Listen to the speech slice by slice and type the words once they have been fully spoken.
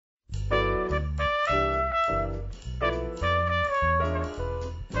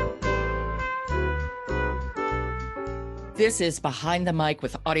This is Behind the Mic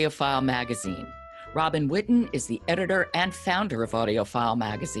with AudioFile Magazine. Robin Whitten is the editor and founder of AudioFile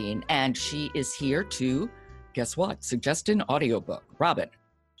Magazine, and she is here to, guess what, suggest an audiobook. Robin.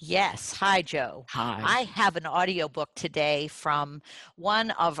 Yes. Hi, Joe. Hi. I have an audiobook today from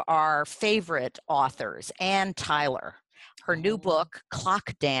one of our favorite authors, Anne Tyler. Her new book,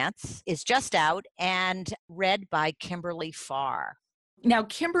 Clock Dance, is just out and read by Kimberly Farr. Now,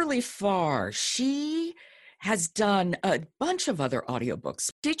 Kimberly Farr, she has done a bunch of other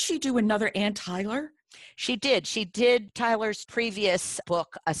audiobooks. Did she do another Anne Tyler? She did. She did Tyler's previous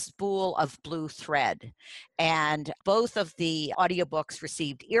book, A Spool of Blue Thread. And both of the audiobooks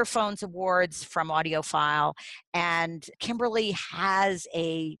received Earphones Awards from AudioFile. And Kimberly has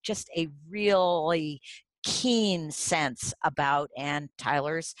just a really keen sense about Anne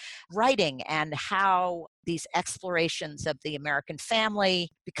Tyler's writing and how these explorations of the American family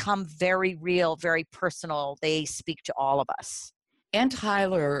become very real, very personal. They speak to all of us. Anne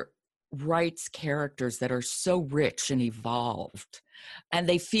Tyler writes characters that are so rich and evolved, and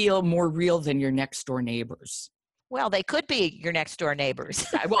they feel more real than your next door neighbors. Well, they could be your next door neighbors.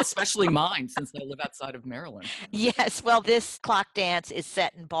 Well, especially mine, since I live outside of Maryland. Yes, well, this Clock Dance is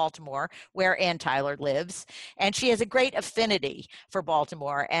set in Baltimore, where Anne Tyler lives, and she has a great affinity for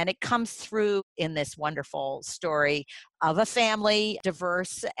Baltimore, and it comes through in this wonderful story of a family,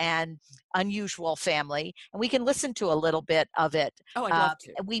 diverse and unusual family, and we can listen to a little bit of it. Oh, I'd love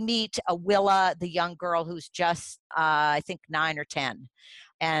to. We meet Willa, the young girl who's just, I think, 9 or 10.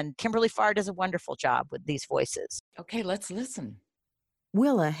 And Kimberly Farr does a wonderful job with these voices. Okay, let's listen.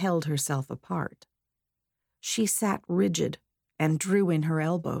 Willa held herself apart. She sat rigid and drew in her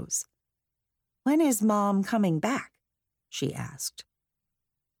elbows. "When is Mom coming back?" she asked.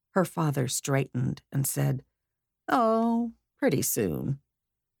 Her father straightened and said, "Oh, pretty soon."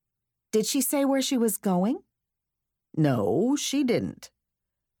 "Did she say where she was going?" "No, she didn't.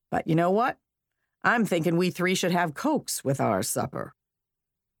 But you know what? I'm thinking we 3 should have Cokes with our supper."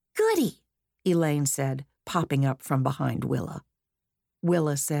 "Goody," Elaine said, popping up from behind Willa.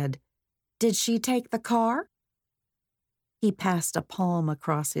 Willa said, "Did she take the car?" He passed a palm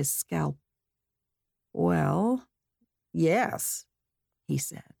across his scalp. "Well, yes," he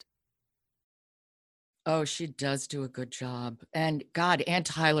said. Oh, she does do a good job. And God, Anne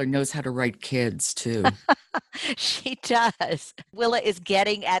Tyler knows how to write kids, too. She does. Willa is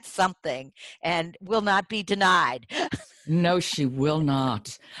getting at something and will not be denied. No, she will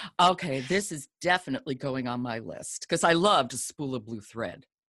not. Okay, this is definitely going on my list because I loved A Spool of Blue Thread.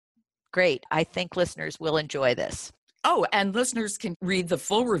 Great. I think listeners will enjoy this. Oh, and listeners can read the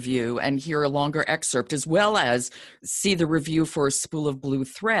full review and hear a longer excerpt, as well as see the review for A Spool of Blue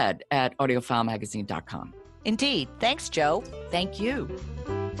Thread at audiofilemagazine.com. Indeed. Thanks, Joe. Thank you.